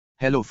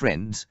Hello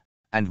friends,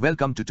 and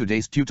welcome to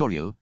today's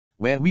tutorial,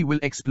 where we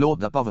will explore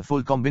the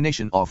powerful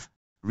combination of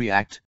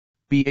React,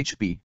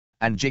 PHP,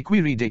 and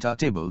jQuery data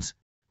tables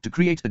to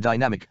create a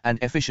dynamic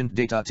and efficient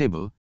data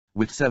table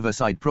with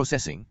server-side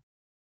processing.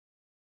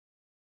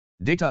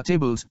 Data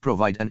tables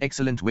provide an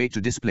excellent way to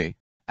display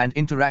and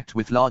interact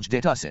with large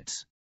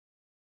datasets.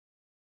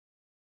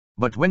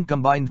 But when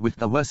combined with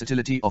the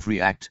versatility of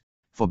React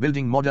for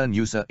building modern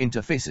user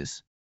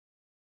interfaces,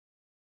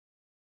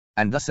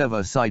 and the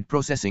server-side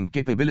processing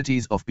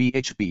capabilities of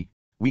PHP,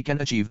 we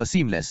can achieve a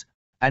seamless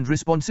and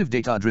responsive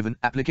data-driven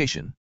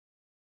application.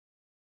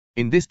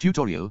 In this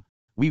tutorial,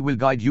 we will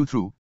guide you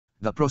through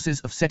the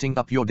process of setting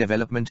up your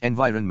development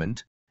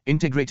environment,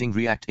 integrating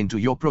React into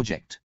your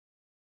project,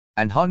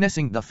 and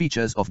harnessing the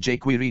features of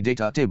jQuery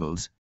data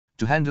tables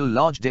to handle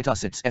large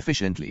datasets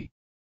efficiently.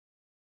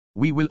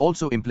 We will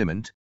also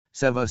implement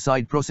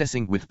server-side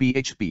processing with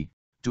PHP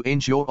to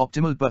ensure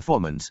optimal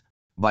performance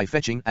by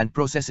fetching and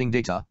processing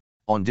data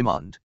on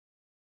demand.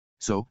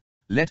 So,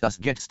 let us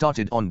get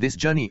started on this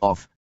journey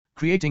of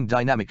creating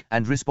dynamic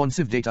and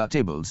responsive data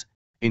tables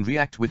in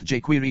React with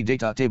jQuery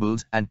data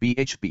tables and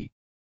PHP.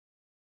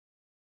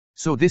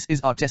 So this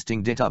is our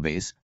testing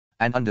database,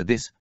 and under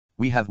this,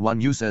 we have one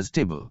users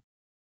table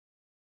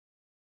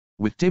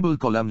with table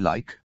column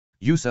like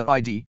user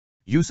ID,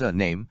 user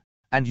name,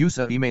 and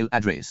user email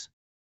address.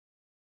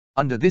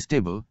 Under this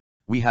table,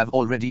 we have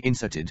already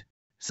inserted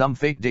some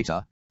fake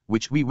data,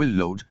 which we will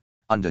load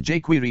under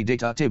jQuery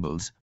data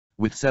tables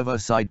with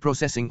server-side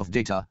processing of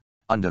data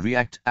under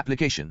React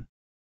application.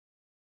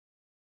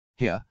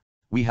 Here,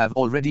 we have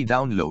already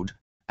download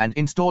and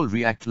install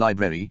React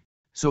library,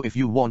 so if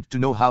you want to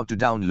know how to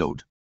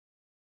download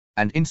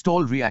and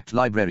install React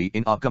library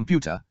in our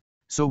computer,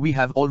 so we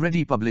have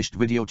already published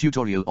video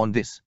tutorial on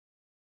this.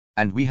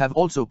 And we have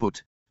also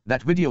put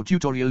that video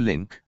tutorial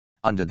link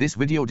under this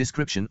video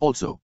description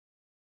also.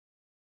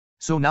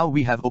 So now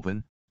we have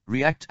open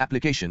React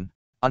application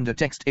under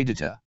text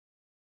editor.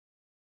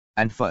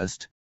 And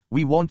first,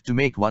 we want to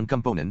make one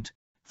component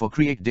for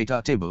create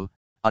data table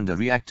under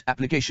React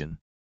application.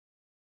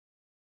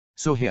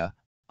 So here,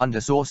 under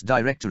source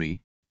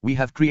directory, we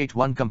have create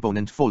one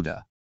component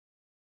folder.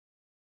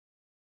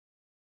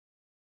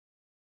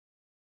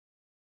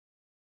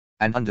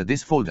 And under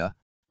this folder,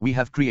 we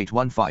have create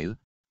one file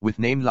with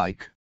name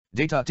like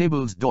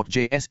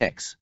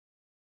DataTables.jsx.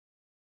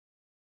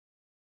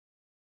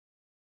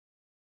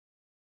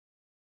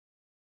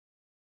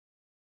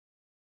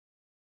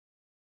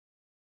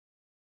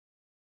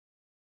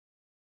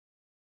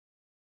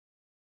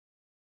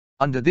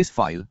 Under this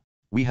file,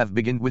 we have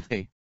begin with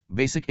a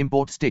basic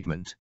import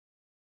statement.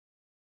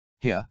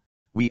 Here,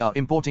 we are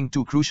importing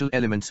two crucial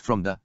elements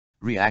from the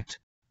React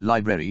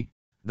library,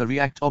 the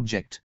React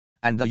object,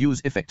 and the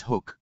use effect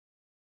hook.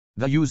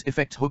 The use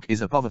effect hook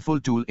is a powerful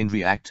tool in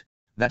React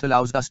that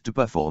allows us to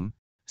perform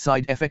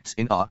side effects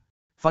in our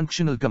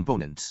functional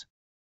components.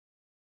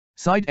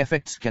 Side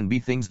effects can be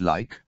things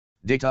like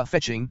data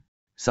fetching,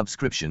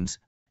 subscriptions,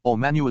 or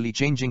manually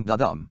changing the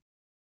DOM.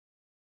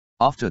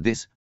 After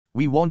this,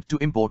 we want to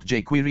import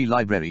jQuery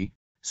library,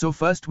 so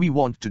first we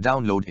want to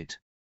download it.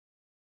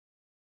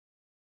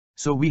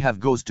 So we have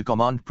goes to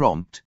command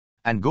prompt,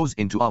 and goes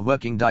into our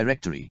working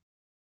directory.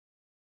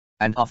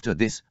 And after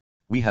this,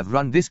 we have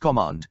run this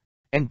command,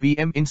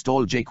 npm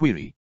install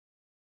jQuery.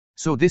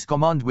 So this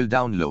command will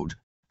download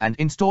and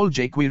install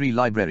jQuery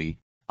library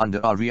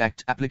under our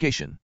React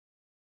application.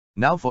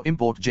 Now for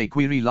import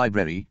jQuery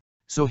library,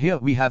 so here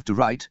we have to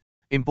write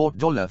import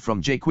 $$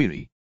 from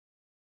jQuery.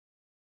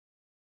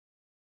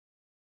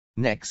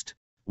 Next,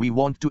 we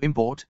want to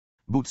import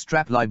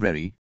Bootstrap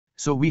library,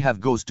 so we have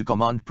goes to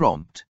command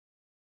prompt.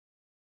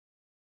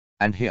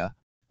 And here,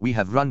 we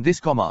have run this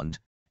command,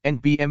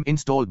 npm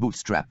install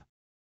Bootstrap.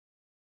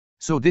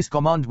 So this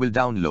command will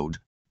download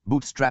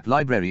Bootstrap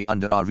library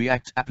under our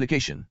React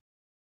application.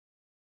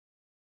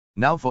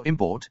 Now for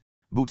import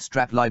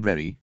Bootstrap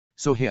library,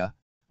 so here,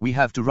 we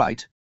have to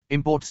write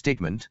import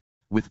statement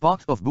with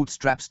path of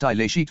Bootstrap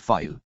stylesheet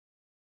file.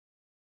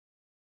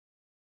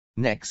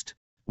 Next,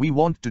 we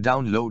want to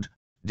download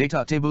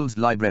DataTables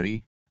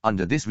library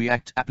under this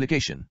React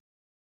application.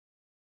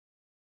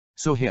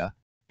 So here,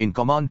 in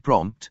command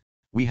prompt,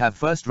 we have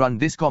first run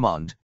this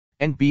command,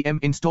 npm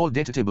install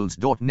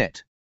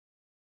datatables.net.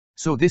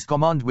 So this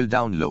command will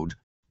download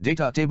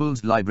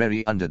DataTables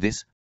library under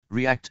this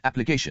React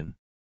application.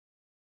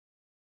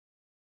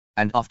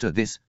 And after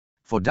this,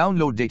 for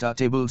download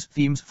DataTables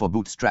themes for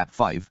Bootstrap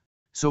 5,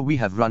 so we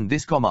have run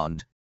this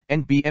command,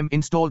 npm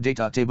install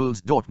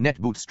datatables.net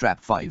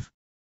Bootstrap 5.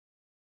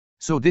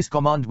 So this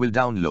command will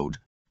download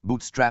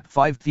Bootstrap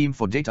 5 theme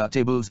for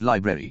DataTables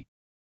library.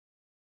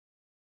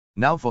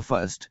 Now for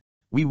first,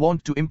 we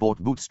want to import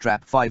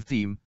Bootstrap 5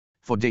 theme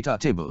for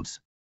DataTables.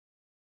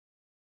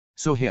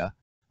 So here,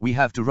 we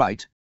have to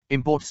write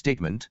import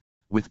statement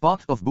with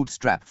path of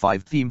Bootstrap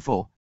 5 theme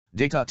for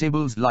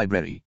DataTables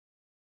library.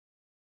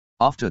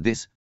 After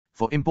this,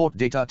 for import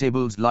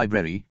DataTables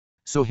library,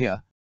 so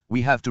here,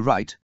 we have to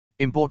write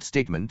import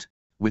statement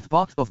with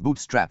path of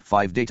Bootstrap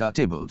 5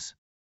 DataTables.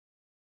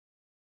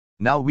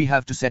 Now we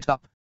have to set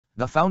up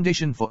the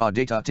foundation for our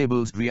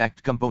DataTables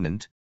React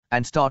component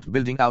and start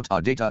building out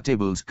our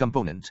DataTables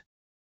component.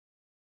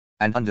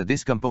 And under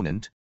this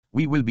component,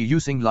 we will be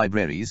using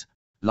libraries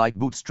like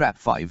Bootstrap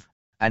 5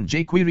 and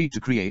jQuery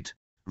to create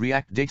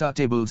React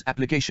DataTables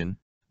application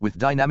with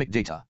dynamic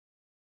data.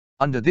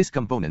 Under this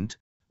component,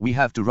 we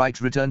have to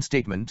write return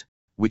statement,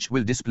 which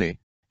will display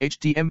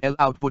HTML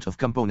output of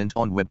component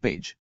on web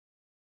page.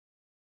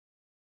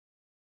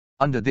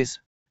 Under this,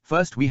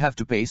 first we have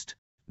to paste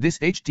this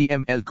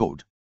HTML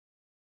code.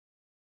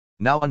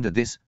 Now under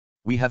this,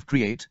 we have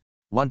create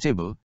one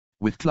table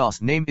with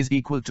class name is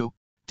equal to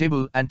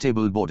table and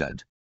table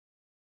bordered.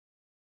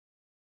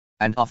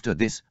 And after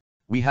this,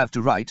 we have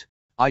to write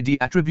ID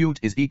attribute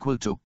is equal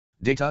to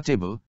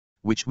DataTable,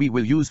 which we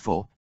will use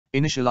for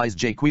Initialize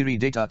jQuery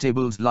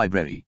DataTables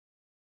library.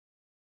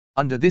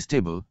 Under this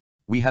table,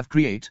 we have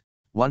create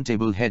one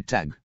table head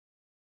tag.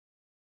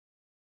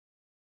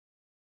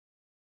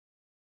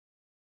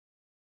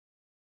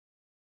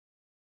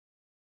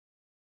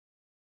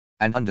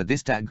 And under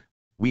this tag,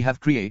 we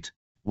have create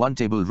one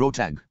table row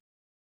tag.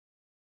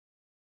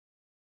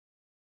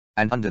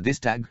 And under this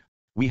tag,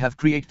 we have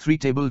create three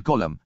table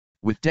column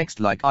with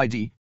text like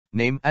ID,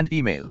 name and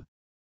email.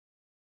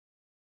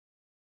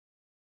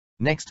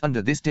 Next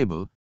under this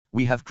table,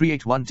 we have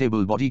create one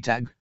table body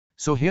tag,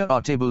 so here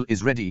our table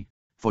is ready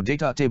for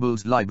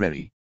DataTables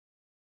library.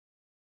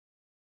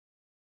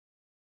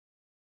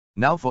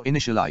 Now for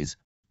Initialize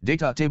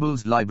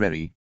DataTables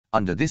library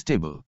under this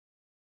table.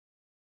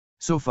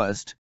 So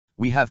first,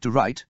 we have to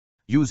write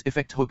use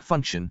effect hook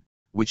function,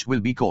 which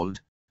will be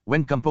called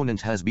when component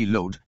has been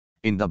loaded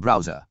in the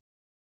browser.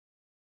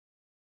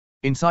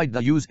 Inside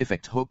the use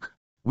effect hook,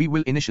 we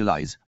will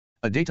initialize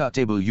a data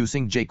table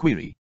using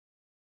jQuery.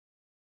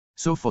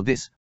 So for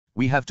this,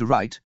 we have to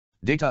write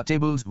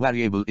DataTables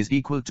variable is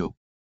equal to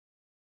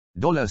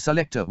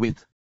 $selector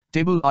with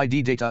table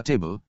ID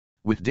DataTable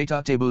with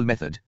DataTable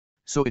method,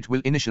 so it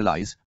will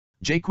initialize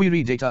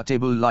jQuery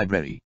DataTable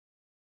library.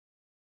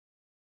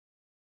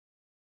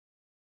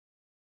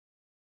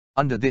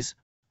 Under this,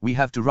 we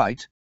have to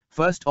write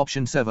first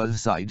option server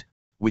side,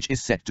 which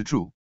is set to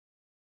true.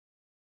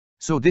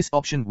 So this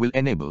option will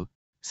enable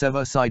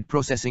server-side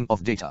processing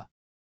of data.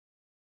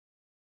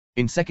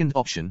 In second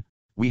option,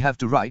 we have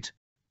to write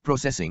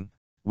processing,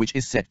 which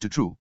is set to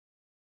true.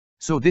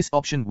 So this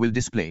option will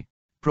display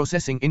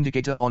processing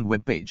indicator on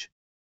web page.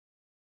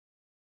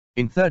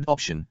 In third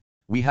option,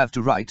 we have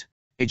to write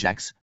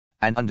Ajax,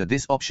 and under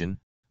this option,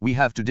 we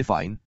have to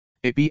define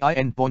API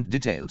endpoint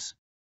details.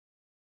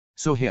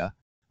 So here,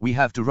 we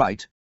have to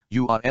write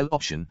URL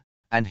option,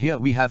 and here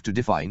we have to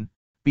define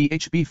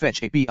PHP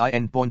fetch API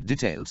endpoint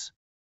details.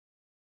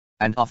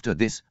 And after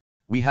this,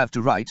 we have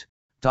to write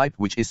type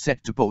which is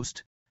set to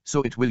post,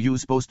 so it will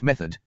use post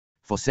method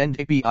for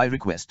send API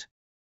request.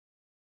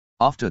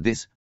 After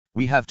this,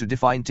 we have to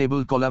define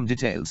table column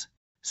details,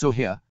 so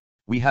here,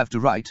 we have to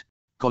write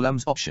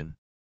columns option.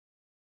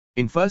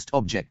 In first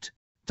object,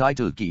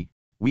 title key,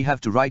 we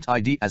have to write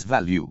ID as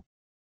value.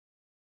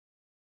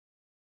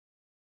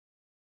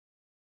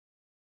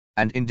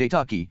 And in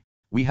data key,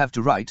 we have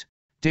to write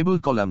table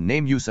column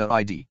name user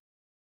ID.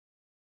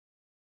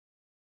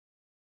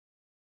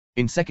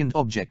 In second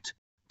object,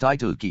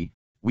 title key,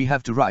 we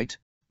have to write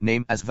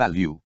name as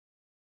value.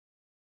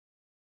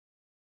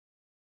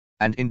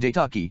 And in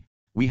data key,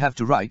 we have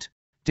to write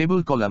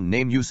table column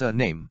name user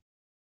name.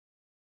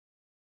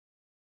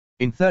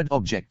 In third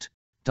object,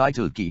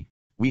 title key,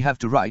 we have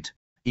to write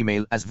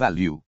email as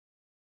value.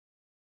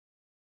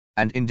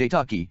 And in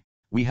data key,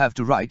 we have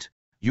to write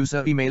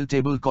user email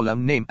table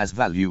column name as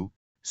value,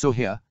 so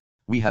here,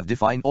 we have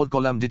defined all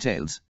column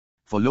details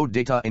for load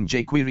data in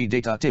jQuery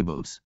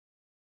DataTables.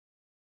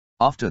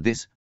 After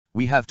this,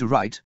 we have to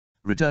write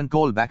return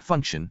callback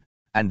function,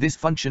 and this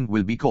function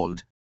will be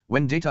called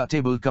when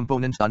DataTable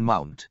component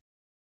unmount.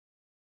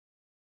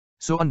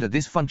 So under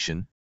this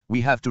function, we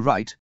have to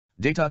write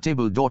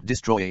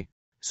DataTable.destroy,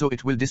 so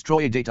it will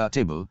destroy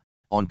DataTable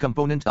on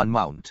component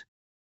unmount.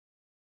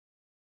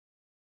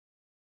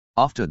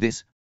 After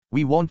this,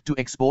 we want to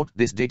export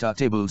this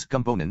DataTables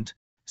component,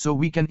 so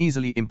we can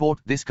easily import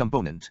this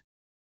component.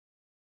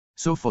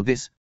 So for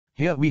this,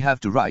 here we have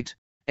to write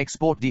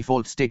export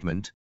default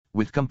statement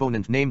with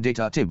component name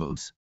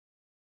DataTables.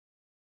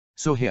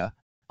 So here,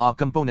 our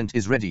component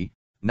is ready.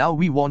 Now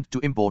we want to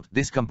import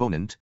this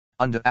component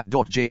under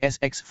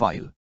App.jsx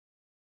file.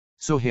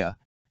 So here,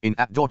 in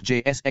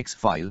App.jsx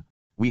file,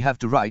 we have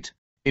to write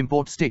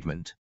import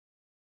statement.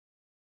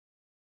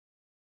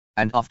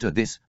 And after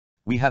this,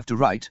 we have to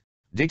write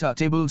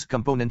DataTables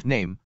component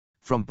name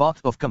from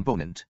path of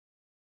component.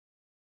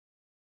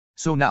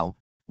 So now,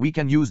 we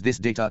can use this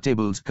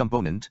DataTables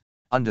component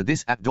under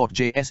this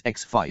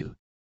App.jsx file.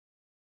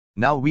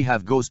 Now we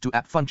have goes to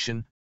app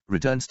function,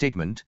 return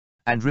statement,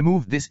 and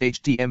remove this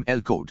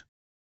HTML code.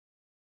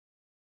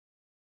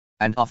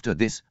 And after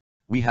this,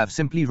 we have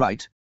simply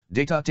write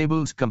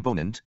DataTables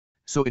component,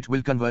 so it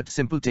will convert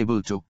simple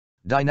table to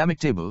dynamic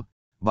table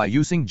by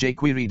using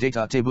jQuery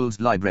DataTables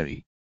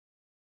library.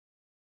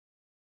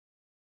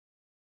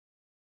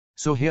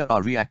 So here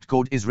our React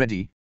code is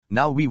ready.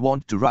 Now we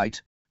want to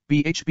write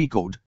PHP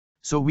code.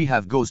 So we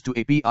have goes to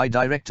API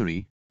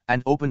directory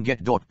and open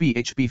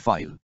get.php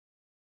file.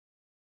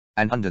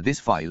 And under this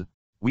file,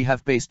 we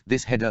have paste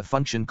this header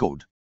function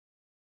code.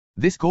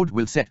 This code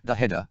will set the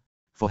header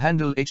for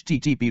handle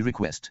HTTP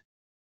request.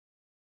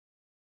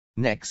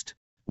 Next,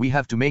 we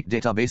have to make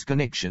database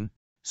connection.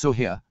 So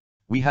here,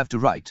 we have to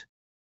write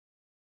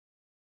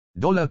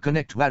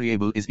 $connect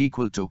variable is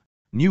equal to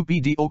new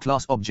PDO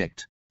class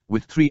object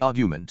with 3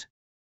 argument.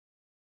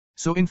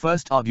 So in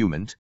first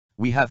argument,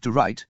 we have to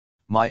write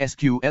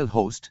MySQL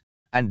host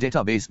and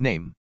database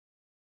name.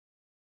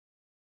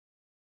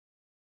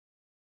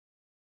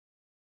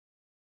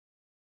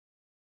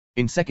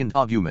 In second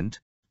argument,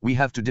 we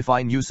have to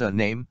define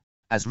username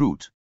as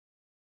root.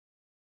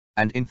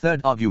 And in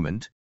third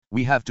argument,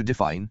 we have to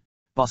define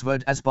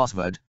password as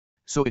password,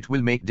 so it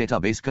will make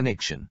database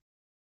connection.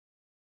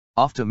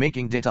 After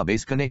making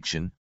database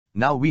connection,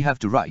 now we have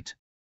to write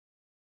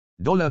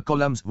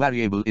 $columns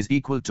variable is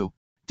equal to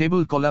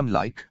table column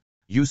like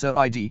user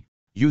ID,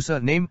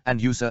 username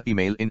and user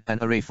email in an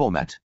array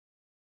format.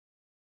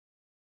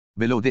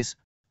 Below this,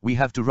 we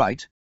have to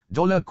write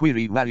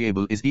 $query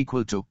variable is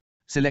equal to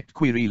select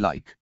query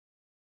like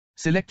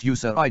select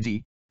user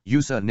ID,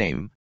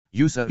 username,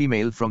 user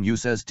email from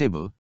users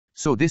table,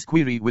 so this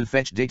query will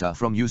fetch data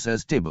from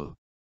users table.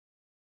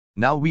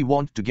 Now we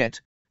want to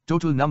get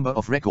total number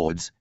of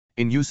records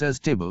in users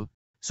table,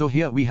 so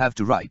here we have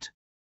to write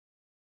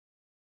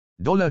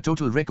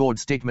 $total record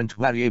statement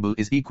variable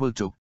is equal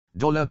to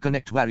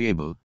 $connect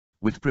variable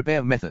with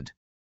prepare method.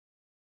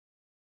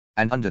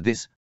 And under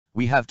this,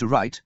 we have to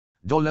write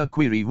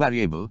 $query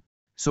variable,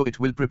 so it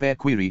will prepare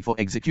query for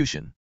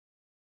execution.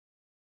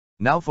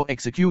 Now for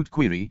execute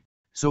query,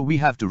 so we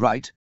have to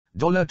write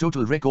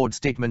 $total record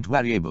statement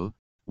variable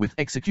with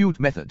execute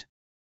method.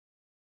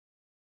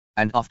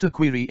 And after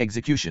query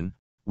execution,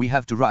 we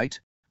have to write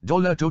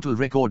 $total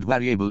record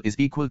variable is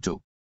equal to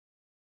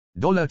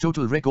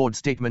 $total record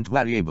statement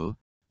variable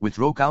with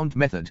row count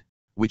method,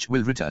 which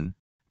will return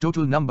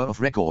total number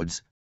of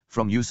records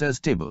from users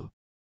table.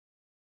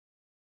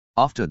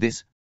 After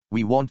this,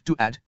 we want to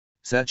add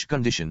search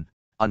condition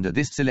under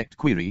this select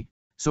query,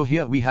 so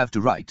here we have to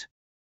write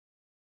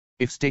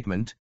if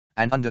statement,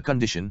 and under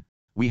condition,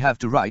 we have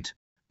to write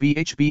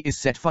PHP is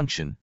set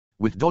function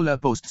with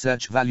 $post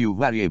search value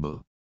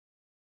variable.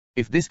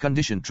 If this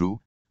condition true,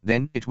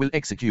 then it will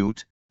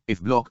execute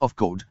if block of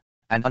code,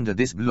 and under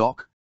this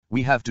block,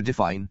 we have to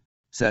define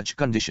search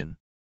condition.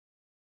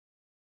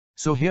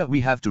 So here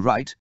we have to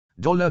write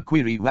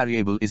 $query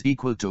variable is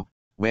equal to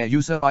where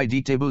user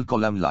ID table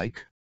column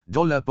like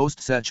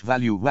 $post search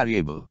value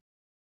variable.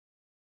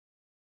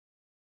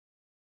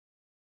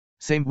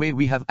 Same way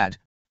we have add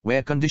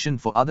where condition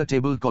for other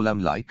table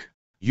column like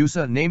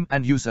user name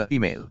and user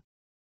email.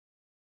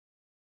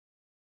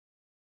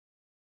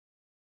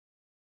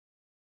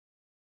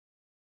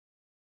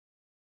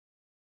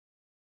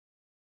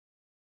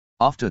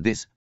 After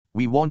this,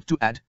 we want to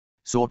add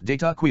sort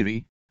data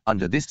query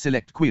under this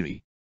select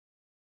query.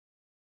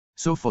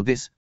 So for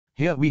this,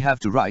 here we have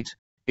to write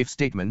if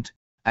statement,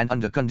 and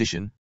under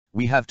condition,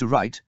 we have to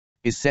write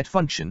is set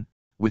function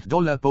with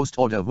 $post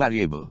order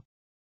variable.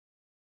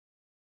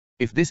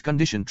 If this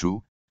condition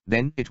true,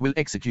 then it will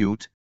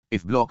execute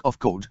if block of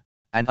code,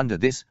 and under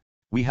this,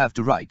 we have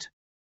to write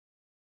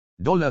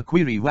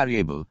 $query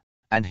variable,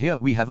 and here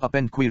we have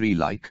append query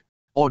like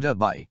order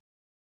by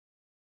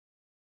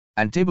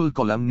and table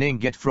column name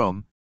get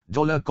from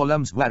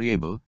 $columns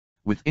variable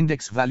with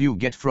index value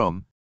get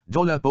from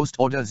 $post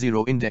order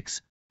 0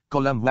 index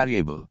column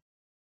variable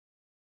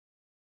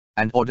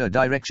and order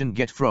direction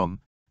get from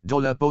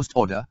 $post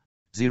order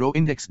 0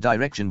 index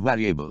direction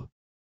variable.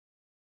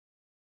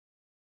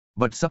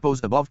 But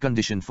suppose above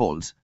condition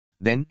false,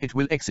 then it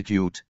will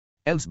execute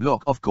else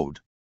block of code.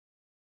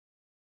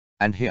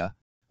 And here,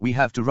 we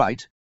have to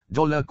write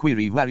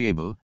 $query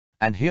variable,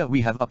 and here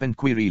we have append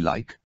query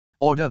like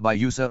order by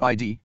user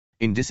ID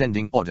in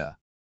descending order.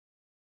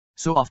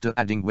 So after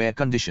adding where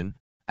condition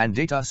and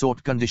data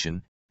sort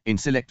condition in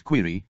select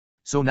query,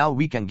 so now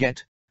we can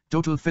get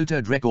total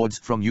filtered records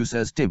from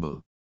users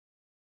table.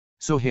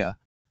 So here,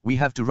 we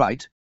have to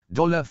write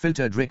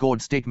 $filtered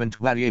record statement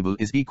variable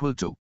is equal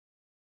to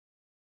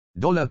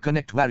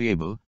 $connect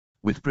variable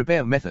with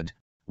prepare method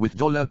with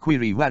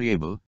 $query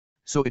variable,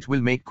 so it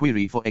will make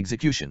query for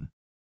execution.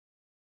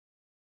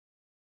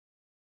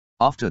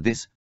 After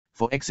this,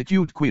 for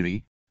execute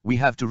query, we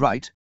have to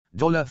write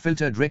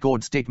 $filtered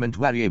record statement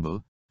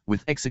variable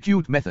with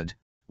execute method,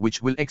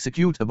 which will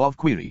execute above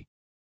query.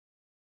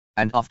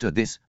 And after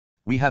this,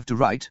 we have to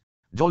write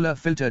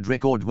 $filtered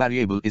record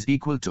variable is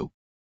equal to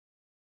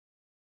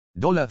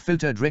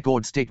 $filtered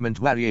record statement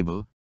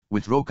variable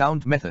with row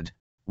count method,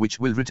 which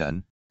will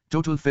return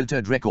total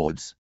filtered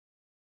records.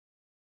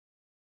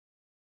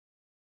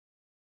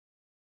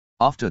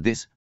 After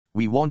this,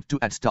 we want to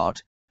add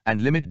start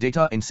and limit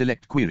data in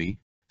select query,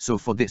 so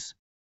for this,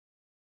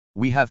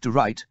 we have to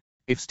write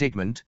if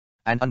statement,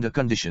 and under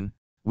condition,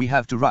 we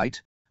have to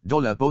write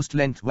 $post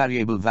length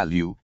variable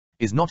value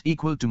is not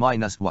equal to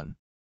 -1.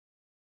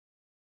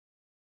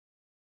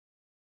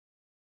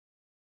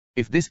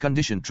 If this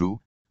condition true,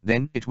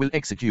 then it will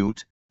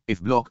execute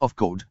if block of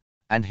code,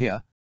 and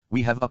here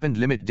we have append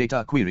limit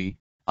data query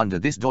under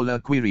this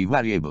 $query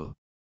variable.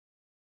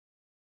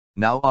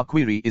 Now our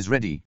query is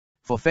ready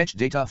for fetch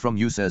data from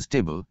users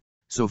table,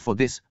 so for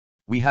this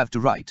we have to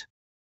write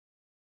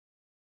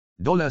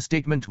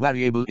 $statement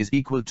variable is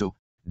equal to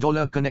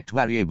 $connect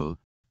variable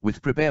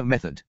with prepare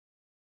method.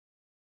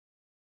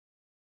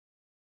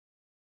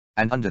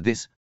 And under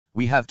this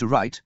we have to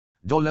write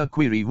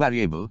 $query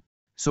variable,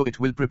 so it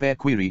will prepare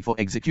query for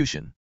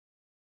execution.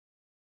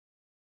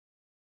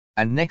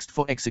 And next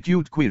for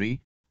execute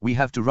query, we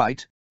have to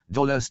write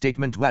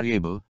 $statement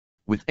variable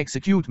with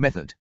execute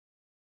method.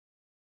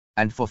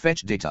 And for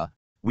fetch data,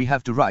 we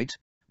have to write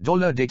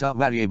 $data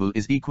variable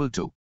is equal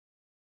to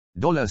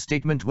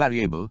 $statement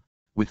variable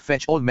with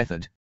fetch all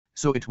method,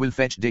 so it will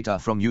fetch data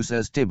from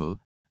users table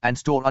and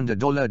store under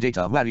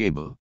 $data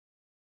variable.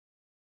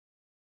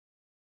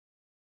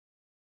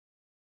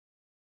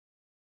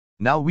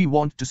 Now we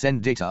want to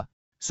send data,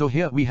 so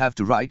here we have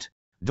to write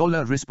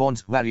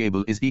 $response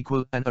variable is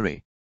equal an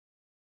array.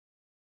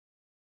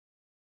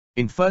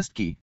 In first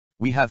key,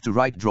 we have to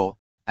write draw,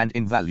 and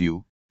in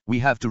value, we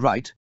have to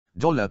write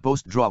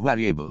 $post draw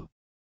variable.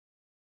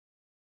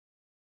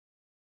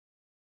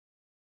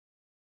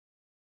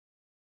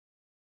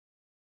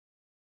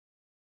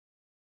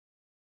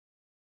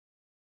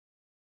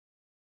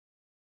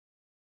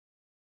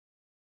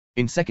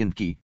 In second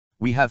key,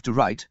 we have to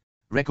write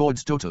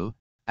records total,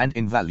 and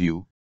in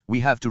value, we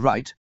have to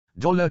write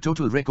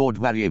 $total record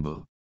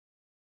variable.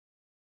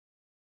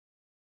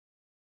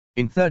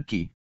 In third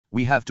key,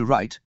 we have to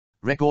write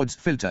records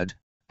filtered,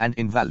 and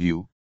in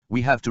value,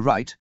 we have to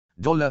write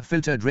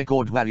 $filtered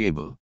record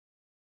variable.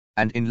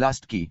 And in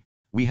last key,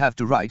 we have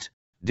to write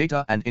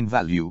data, and in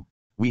value,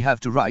 we have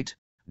to write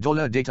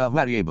 $data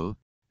variable,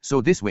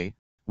 so this way,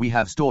 we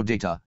have stored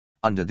data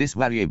under this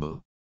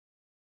variable.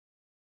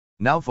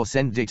 Now for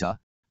send data,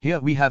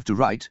 here we have to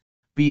write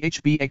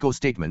PHP echo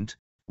statement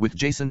with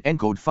JSON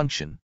encode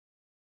function.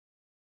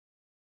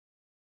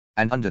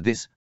 And under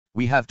this,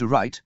 we have to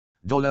write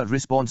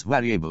 $response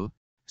variable,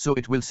 so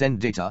it will send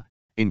data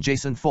in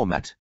JSON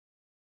format.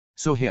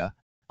 So here,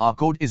 our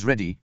code is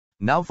ready.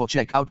 Now for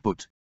check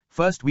output,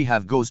 first we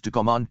have goes to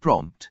command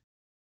prompt.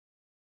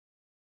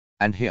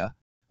 And here,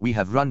 we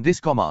have run this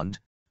command,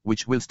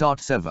 which will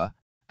start server,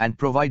 and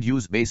provide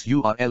use base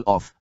URL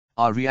of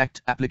our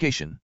React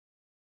application.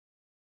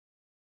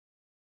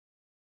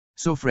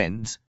 So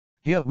friends,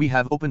 here we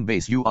have open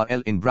base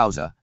URL in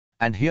browser,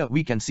 and here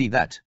we can see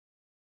that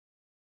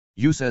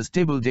users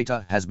table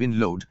data has been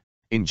loaded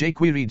in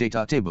jQuery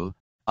data table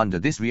under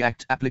this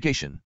React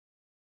application.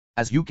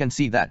 As you can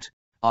see that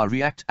our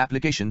React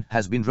application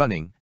has been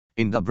running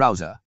in the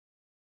browser.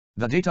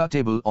 The data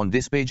table on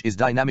this page is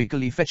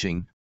dynamically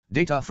fetching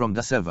data from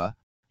the server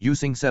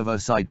using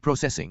server-side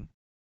processing.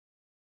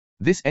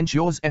 This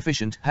ensures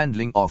efficient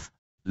handling of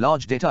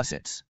large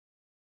datasets.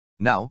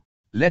 Now,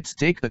 let's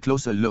take a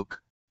closer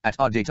look at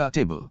our data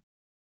table.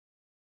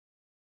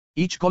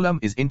 Each column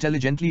is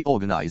intelligently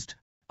organized,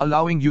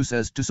 allowing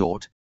users to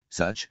sort,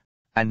 search,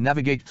 and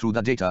navigate through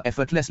the data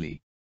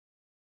effortlessly.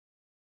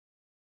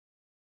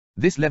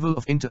 This level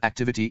of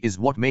interactivity is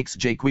what makes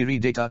jQuery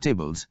data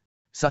tables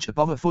such a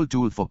powerful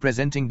tool for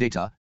presenting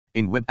data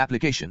in web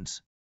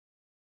applications.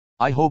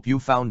 I hope you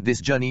found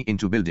this journey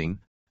into building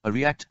a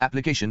React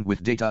application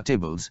with data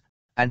tables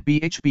and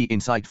PHP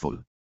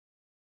insightful.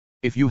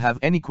 If you have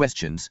any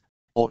questions,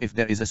 or if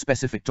there is a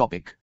specific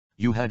topic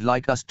you'd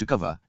like us to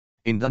cover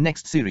in the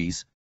next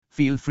series,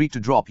 feel free to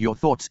drop your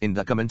thoughts in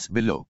the comments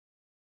below.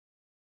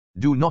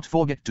 Do not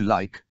forget to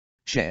like,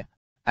 share,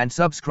 and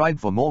subscribe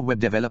for more web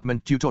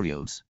development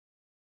tutorials.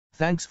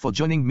 Thanks for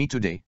joining me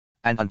today,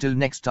 and until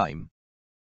next time.